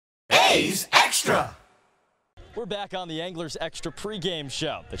Today's Extra. We're back on the Anglers Extra pregame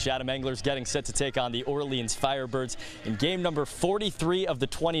show. The Chatham Anglers getting set to take on the Orleans Firebirds in game number 43 of the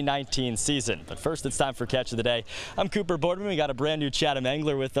 2019 season. But first, it's time for Catch of the Day. I'm Cooper Boardman. We got a brand new Chatham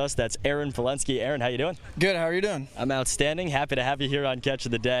Angler with us. That's Aaron Palensky. Aaron, how you doing? Good. How are you doing? I'm outstanding. Happy to have you here on Catch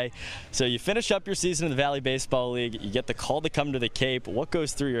of the Day. So you finish up your season in the Valley Baseball League. You get the call to come to the Cape. What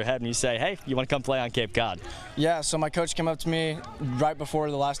goes through your head when you say, hey, you want to come play on Cape Cod? Yeah, so my coach came up to me right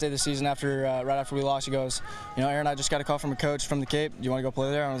before the last day of the season, right after we lost. He goes, you know, Aaron, I just got a call from a coach from the Cape. Do you want to go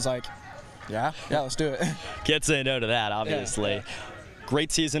play there? And I was like, yeah, let's do it. Can't say no to that, obviously. Yeah.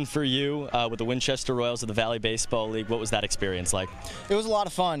 Great season for you with the Winchester Royals of the Valley Baseball League. What was that experience like? It was a lot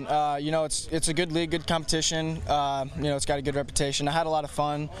of fun. You know, it's a good league, good competition. You know, it's got a good reputation. I had a lot of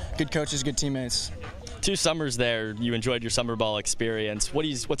fun, good coaches, good teammates. 2 summers there, you enjoyed your summer ball experience.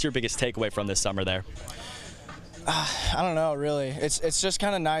 What's your biggest takeaway from this summer there? I don't know, really. It's just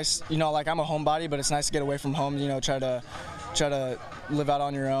kind of nice. You know, like I'm a homebody, but it's nice to get away from home. You know, try to live out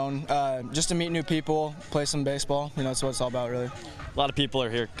on your own, just to meet new people, play some baseball. You know, that's what it's all about, really. A lot of people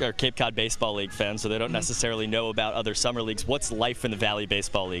are Cape Cod Baseball League fans, so they don't necessarily know about other summer leagues. What's life in the Valley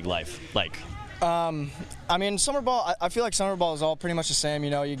Baseball League like? I mean, summer ball. I feel like summer ball is all pretty much the same. You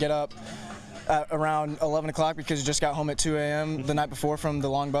know, you get up at around 11 o'clock because you just got home at 2 a.m. the night before from the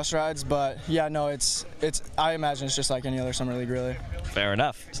long bus rides. But yeah, no, it's. I imagine it's just like any other summer league, really. Fair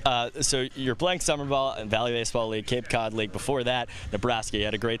enough. So you're playing summer ball in Valley Baseball League, Cape Cod League. Before that, Nebraska. You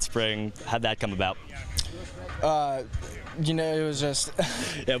had a great spring. How'd that come about? You know, it was just.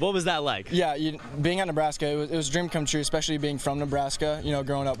 Yeah, what was that like? Yeah, being at Nebraska, it was a dream come true, especially being from Nebraska. You know,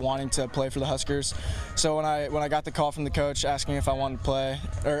 growing up wanting to play for the Huskers. So when I got the call from the coach asking if I wanted to play,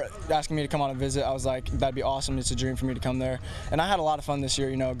 or asking me to come on a visit, I was like, that'd be awesome. It's a dream for me to come there. And I had a lot of fun this year.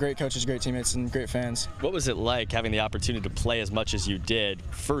 You know, great coaches, great teammates, and great fans. What was it like having the opportunity to play as much as you did,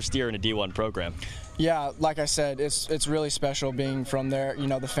 first year in a D1 program? Yeah, like I said, it's really special being from there. You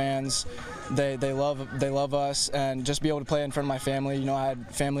know, the fans, they love us, and just be able to play in front of my family. You know, I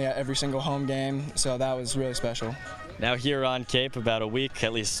had family at every single home game, so that was really special. Now here on Cape, about a week,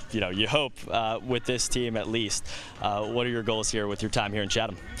 at least, you know, you hope, with this team at least. What are your goals here with your time here in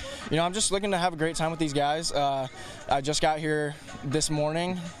Chatham? You know, I'm just looking to have a great time with these guys. I just got here this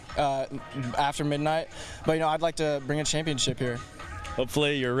morning after midnight, but, you know, I'd like to bring a championship here.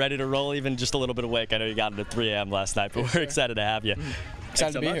 Hopefully you're ready to roll, even just a little bit awake. I know you got it at 3 a.m. last night, but we're excited to have you.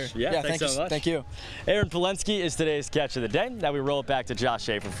 Excited to be here. Yeah, thanks so much. Thank you. Aaron Palensky is today's Catch of the Day. Now we roll it back to Josh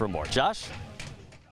Schaefer for more. Josh?